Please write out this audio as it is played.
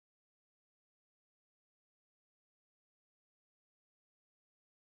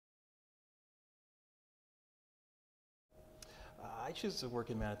I choose to work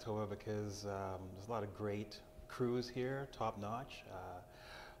in Manitoba because there's a lot of great crews here, top notch.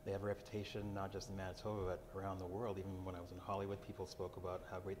 They have a reputation not just in Manitoba but around the world. Even when I was in Hollywood, people spoke about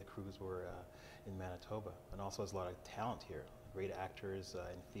how great the crews were in Manitoba. And also there's a lot of talent here, great actors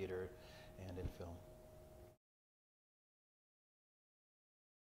in theater and in film.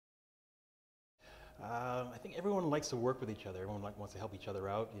 I think everyone likes to work with each other. Everyone wants to help each other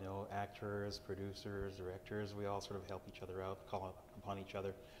out. You know, actors, producers, directors. We all sort of help each other out, call upon each other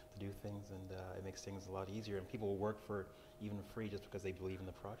to do things, and it makes things a lot easier. And people will work for even free just because they believe in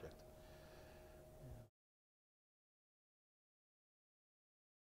the project.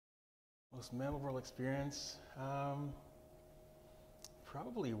 Most memorable experience,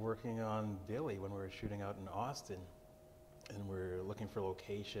 probably working on Billy when we were shooting out in Austin. And we're looking for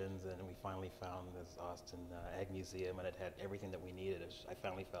locations, and we finally found this Austin Ag Museum, and it had everything that we needed. I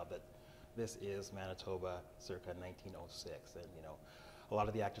finally felt that this is Manitoba circa 1906, and you know, a lot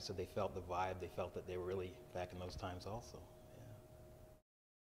of the actors said they felt the vibe, they felt that they were really back in those times also.